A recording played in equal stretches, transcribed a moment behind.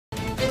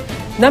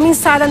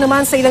Naminsala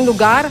naman sa ilang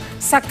lugar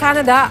sa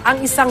Canada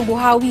ang isang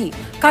Buhawi,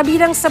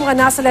 kabilang sa mga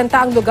nasalanta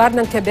ang lugar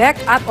ng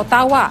Quebec at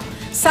Ottawa.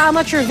 Sa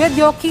amateur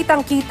video,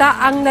 kitang-kita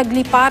ang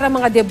nagliparang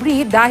mga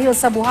debris dahil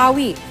sa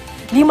Buhawi.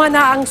 5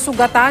 na ang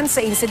sugatan sa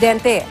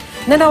insidente.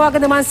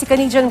 Nanawagan naman si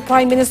Canadian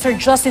Prime Minister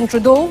Justin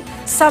Trudeau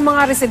sa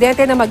mga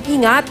residente na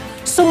mag-ingat,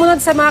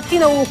 sumunod sa mga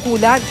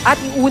kinauukulan at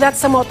iulat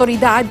sa mga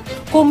otoridad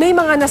kung may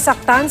mga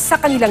nasaktan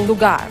sa kanilang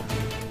lugar.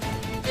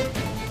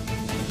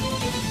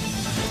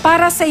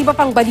 Para sa iba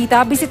pang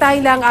balita,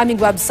 bisitahin lang ang aming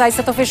website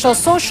at official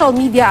social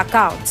media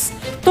accounts.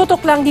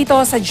 Tutok lang dito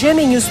sa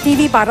GMA News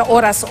TV para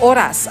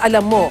oras-oras.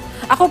 Alam mo,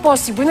 ako po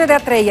si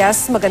Bernadette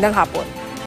Reyes. Magandang hapon.